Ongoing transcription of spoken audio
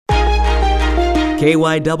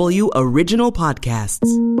KYW Original Podcasts.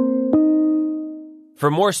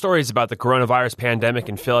 For more stories about the coronavirus pandemic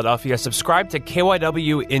in Philadelphia, subscribe to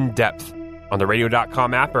KYW In Depth on the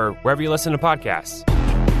radio.com app or wherever you listen to podcasts.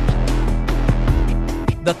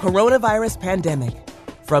 The coronavirus pandemic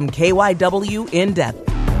from KYW In Depth.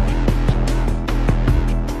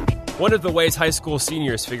 One of the ways high school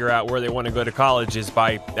seniors figure out where they want to go to college is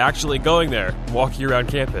by actually going there, walking around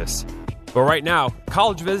campus. But right now,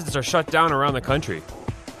 college visits are shut down around the country.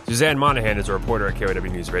 Suzanne Monahan is a reporter at KYW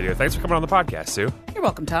News Radio. Thanks for coming on the podcast, Sue. You're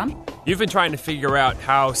welcome, Tom. You've been trying to figure out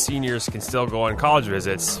how seniors can still go on college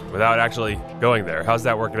visits without actually going there. How's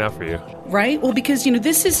that working out for you? Right? Well, because,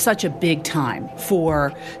 this is such a big time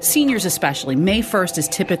for seniors especially. May 1st is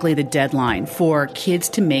typically the deadline for kids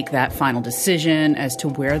to make that final decision as to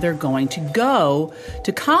where they're going to go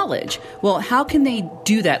to college. Well, how can they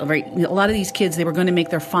do that? Right? A lot of these kids, they were going to make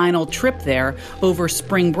their final trip there over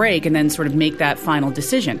spring break and then sort of make that final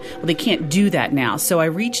decision. Well, they can't do that now. So I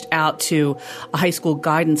reached out to a high school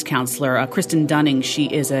guidance counselor, Kristen Dunning. She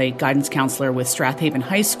is a guidance counselor with Strathaven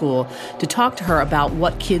High School, to talk to her about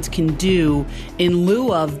what kids can do in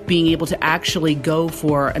lieu of being able to actually go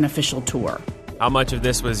for an official tour. How much of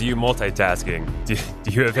this was you multitasking? Do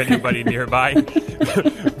you have anybody nearby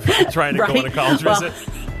trying to go on a college visit?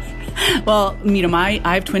 Well, I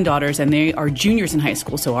have twin daughters, and they are juniors in high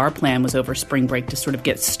school, so our plan was over spring break to sort of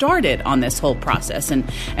get started on this whole process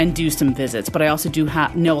and do some visits. But I also do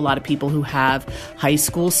know a lot of people who have high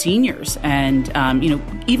school seniors and,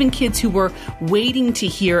 even kids who were waiting to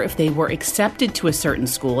hear if they were accepted to a certain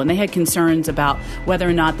school, and they had concerns about whether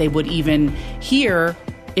or not they would even hear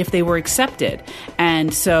if they were accepted.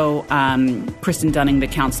 And so Kristen Dunning, the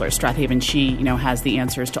counselor at Strathaven, she, has the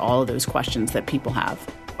answers to all of those questions that people have.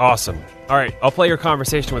 Awesome. All right, I'll play your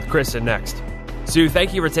conversation with Kristen next. Sue,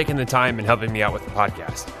 thank you for taking the time and helping me out with the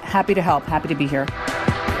podcast. Happy to help. Happy to be here.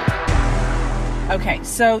 Okay,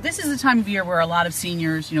 so this is the time of year where a lot of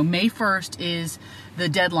seniors, May 1st is the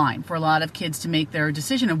deadline for a lot of kids to make their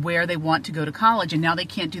decision of where they want to go to college, and now they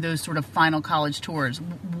can't do those sort of final college tours.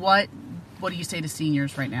 What do you say to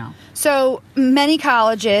seniors right now? So many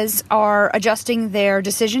colleges are adjusting their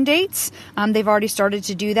decision dates. They've already started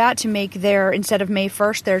to do that to make instead of May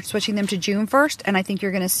 1st, they're switching them to June 1st. And I think you're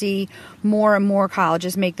going to see more and more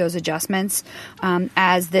colleges make those adjustments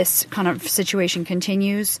as this kind of situation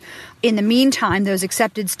continues. In the meantime, those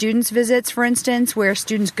accepted students visits, for instance, where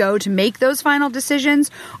students go to make those final decisions,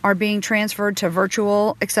 are being transferred to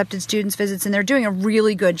virtual accepted students visits. And they're doing a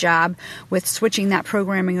really good job with switching that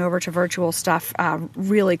programming over to virtual stuff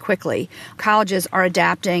really quickly. Colleges are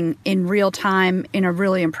adapting in real time in a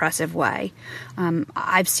really impressive way.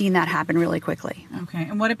 I've seen that happen really quickly. Okay.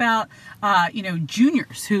 And what about,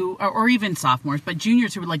 juniors who, or even sophomores, but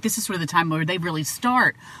juniors who are like, this is sort of the time where they really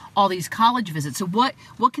start all these college visits. So what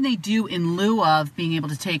can they do in lieu of being able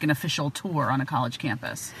to take an official tour on a college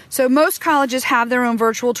campus? So most colleges have their own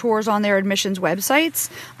virtual tours on their admissions websites.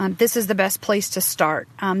 This is the best place to start.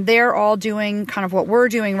 They're all doing kind of what we're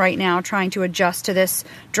doing right now, trying to adjust to this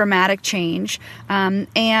dramatic change.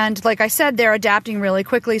 And like I said, they're adapting really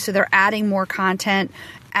quickly, so they're adding more content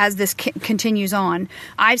as this continues on.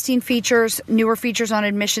 I've seen newer features on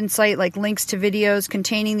admission site, like links to videos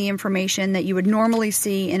containing the information that you would normally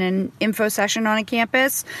see in an info session on a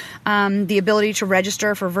campus, the ability to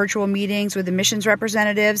register for virtual meetings with admissions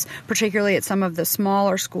representatives, particularly at some of the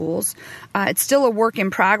smaller schools. It's still a work in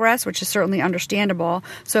progress, which is certainly understandable.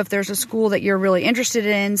 So if there's a school that you're really interested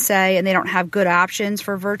in, say, and they don't have good options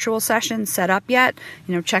for virtual sessions set up yet,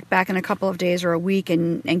 check back in a couple of days or a week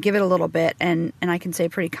and give it a little bit. And I can say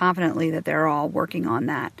pretty confidently that they're all working on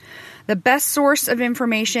that. The best source of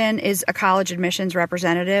information is a college admissions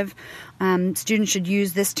representative. Students should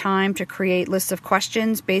use this time to create lists of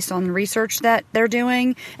questions based on the research that they're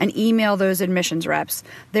doing and email those admissions reps.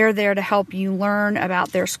 They're there to help you learn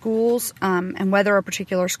about their schools and whether a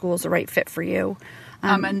particular school is the right fit for you.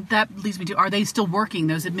 And that leads me to, are they still working,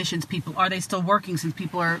 those admissions people? Are they still working since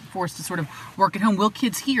people are forced to sort of work at home? Will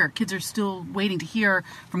kids hear? Kids are still waiting to hear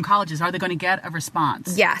from colleges. Are they going to get a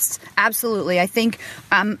response? Yes, absolutely. I think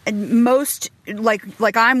most,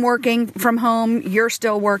 like I'm working from home, you're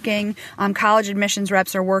still working. College admissions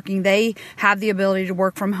reps are working. They have the ability to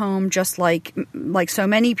work from home just like so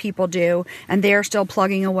many people do. And they're still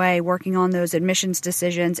plugging away, working on those admissions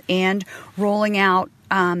decisions and rolling out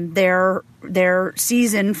their their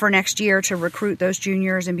season for next year to recruit those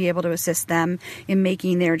juniors and be able to assist them in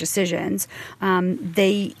making their decisions.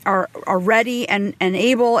 They are ready and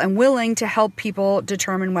able and willing to help people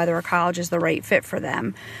determine whether a college is the right fit for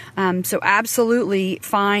them. So absolutely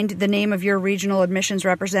find the name of your regional admissions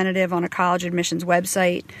representative on a college admissions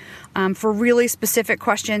website. For really specific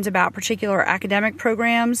questions about particular academic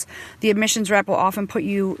programs, the admissions rep will often put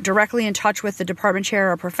you directly in touch with the department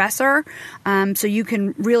chair or professor, so you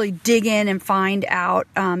can really dig in and find out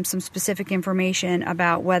some specific information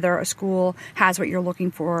about whether a school has what you're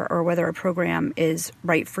looking for or whether a program is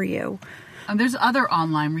right for you. There's other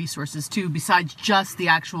online resources, too, besides just the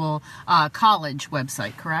actual college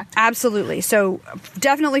website, correct? Absolutely. So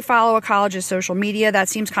definitely follow a college's social media. That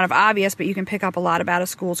seems kind of obvious, but you can pick up a lot about a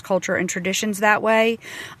school's culture and traditions that way.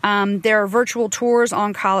 There are virtual tours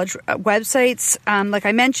on college websites. Like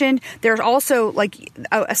I mentioned, there's also like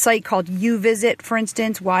a site called YouVisit, for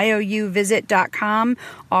instance, youvisit.com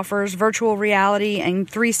offers virtual reality and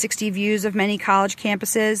 360 views of many college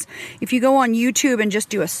campuses. If you go on YouTube and just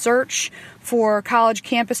do a search for college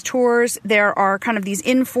campus tours, there are kind of these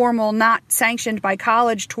informal, not sanctioned by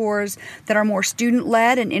college tours that are more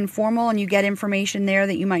student-led and informal, and you get information there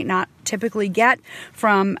that you might not typically get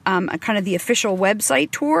from a kind of the official website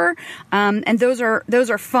tour. And those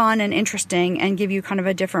are fun and interesting and give you kind of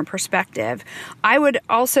a different perspective. I would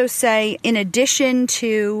also say, in addition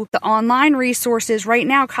to the online resources, right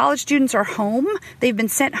now college students are home. They've been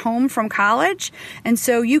sent home from college. And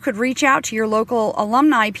so you could reach out to your local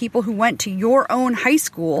alumni, people who went to your own high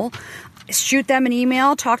school, shoot them an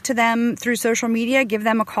email, talk to them through social media, give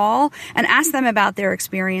them a call, and ask them about their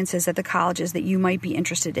experiences at the colleges that you might be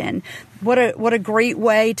interested in. What a great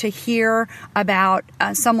way to hear about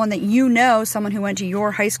someone that you know, someone who went to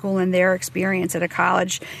your high school and their experience at a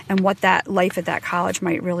college and what that life at that college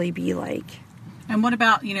might really be like. And what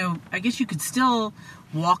about, I guess you could still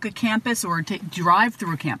walk a campus or drive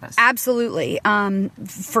through a campus? Absolutely.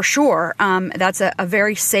 For sure. That's a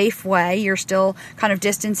very safe way. You're still kind of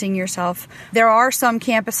distancing yourself. There are some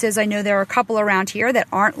campuses, I know there are a couple around here that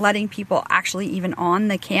aren't letting people actually even on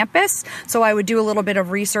the campus. So I would do a little bit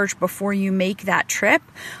of research before you make that trip.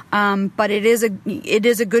 But it is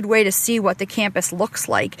a good way to see what the campus looks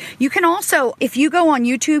like. You can also, if you go on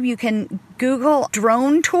YouTube, you can Google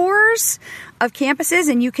drone tours of campuses,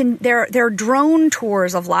 and there are drone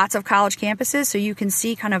tours of lots of college campuses, so you can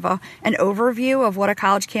see kind of an overview of what a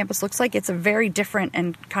college campus looks like. It's a very different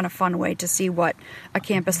and kind of fun way to see what a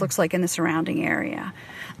campus looks like in the surrounding area.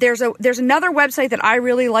 There's another website that I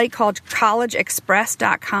really like called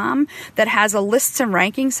collegeexpress.com that has a lists and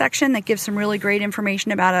rankings section that gives some really great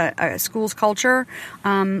information about a school's culture,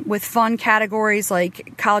 with fun categories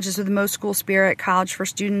like colleges with the most school spirit, college for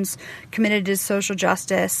students committed to social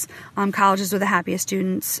justice, colleges with the happiest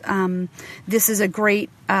students. This is a great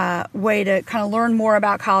way to kind of learn more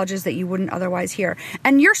about colleges that you wouldn't otherwise hear.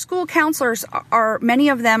 And your school counselors many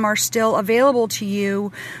of them are still available to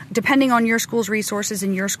you depending on your school's resources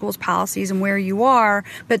and your school's policies and where you are.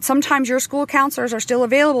 But sometimes your school counselors are still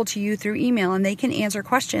available to you through email, and they can answer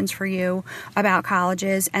questions for you about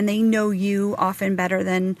colleges, and they know you often better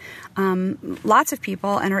than lots of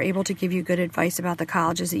people and are able to give you good advice about the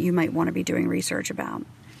colleges that you might want to be doing research about.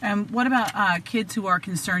 And what about kids who are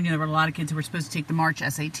concerned? There were a lot of kids who were supposed to take the March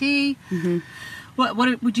SAT. Mm-hmm. What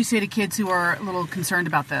would you say to kids who are a little concerned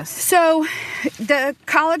about this? So the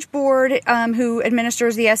College Board, who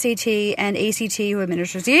administers the SAT, and ACT, who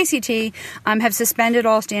administers the ACT, have suspended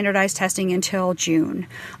all standardized testing until June.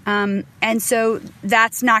 And so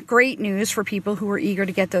that's not great news for people who are eager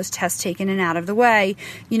to get those tests taken and out of the way.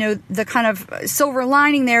 The kind of silver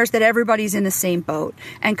lining there is that everybody's in the same boat,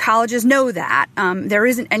 and colleges know that. There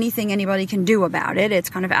isn't anything anybody can do about it. It's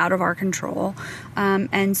kind of out of our control.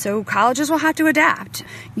 And so colleges will have to adapt.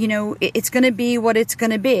 It's going to be what it's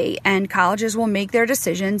going to be, and colleges will make their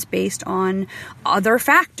decisions based on other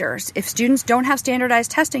factors. If students don't have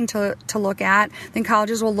standardized testing to look at, then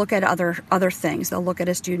colleges will look at other things. They'll look at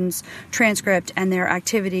a student's transcript and their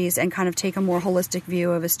activities and kind of take a more holistic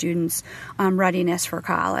view of a student's readiness for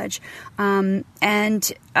college. And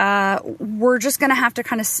we're just going to have to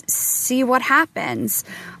kind of see what happens.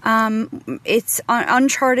 It's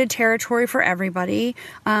uncharted territory for everybody,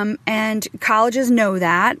 and colleges know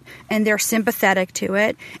that, and they're sympathetic to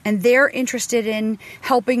it, and they're interested in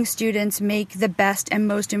helping students make the best and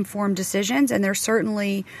most informed decisions, and they're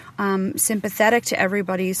certainly sympathetic to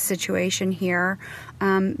everybody's situation here.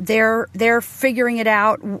 They're figuring it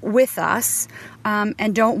out with us,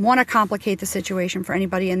 and don't want to complicate the situation for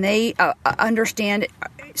anybody, and they understand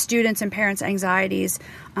students' and parents' anxieties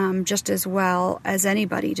just as well as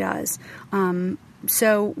anybody does.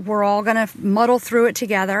 So we're all going to muddle through it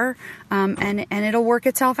together, and it'll work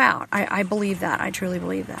itself out. I believe that. I truly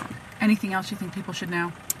believe that. Anything else you think people should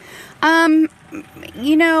know? I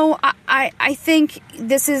think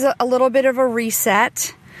this is a little bit of a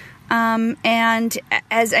reset. And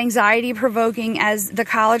as anxiety-provoking as the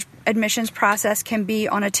college admissions process can be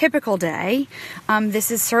on a typical day,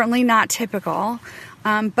 this is certainly not typical.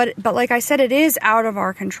 But like I said, it is out of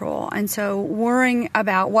our control. And so worrying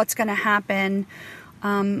about what's going to happen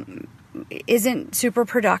isn't super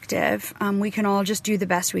productive. We can all just do the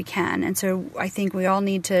best we can. And so I think we all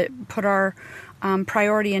need to put our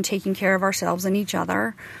priority in taking care of ourselves and each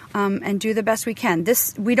other, and do the best we can.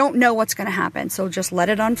 We don't know what's going to happen, so just let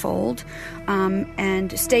it unfold,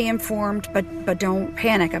 and stay informed, but don't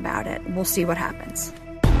panic about it. We'll see what happens.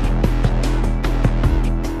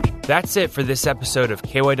 That's it for this episode of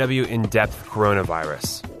KYW In-Depth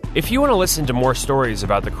Coronavirus. If you want to listen to more stories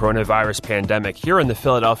about the coronavirus pandemic here in the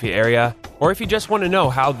Philadelphia area, or if you just want to know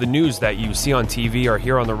how the news that you see on TV or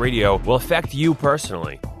hear on the radio will affect you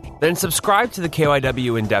personally, then subscribe to the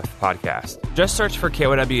KYW In-Depth podcast. Just search for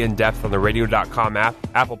KYW In-Depth on the radio.com app,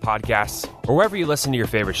 Apple Podcasts, or wherever you listen to your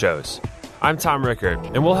favorite shows. I'm Tom Rickert,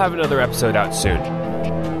 and we'll have another episode out soon.